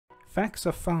Facts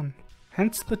are fun,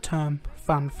 hence the term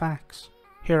fun facts.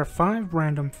 Here are 5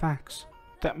 random facts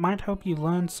that might help you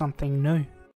learn something new.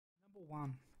 Number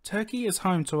 1. Turkey is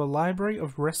home to a library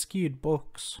of rescued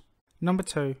books. Number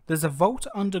 2. There's a vault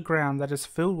underground that is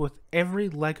filled with every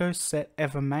LEGO set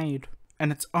ever made,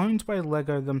 and it's owned by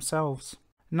LEGO themselves.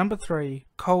 Number 3.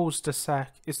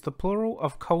 Cul-de-sac is the plural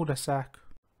of cul-de-sac.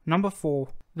 Number 4.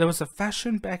 There was a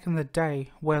fashion back in the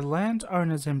day where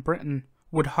landowners in Britain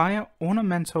would hire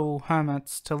ornamental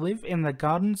hermits to live in the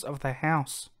gardens of their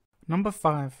house. Number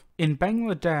 5. In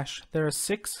Bangladesh there are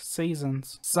 6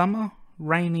 seasons: summer,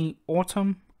 rainy,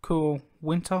 autumn, cool,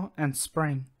 winter and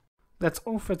spring. That's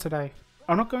all for today.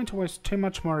 I'm not going to waste too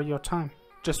much more of your time.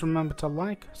 Just remember to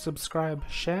like, subscribe,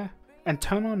 share and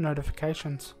turn on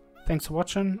notifications. Thanks for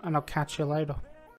watching and I'll catch you later.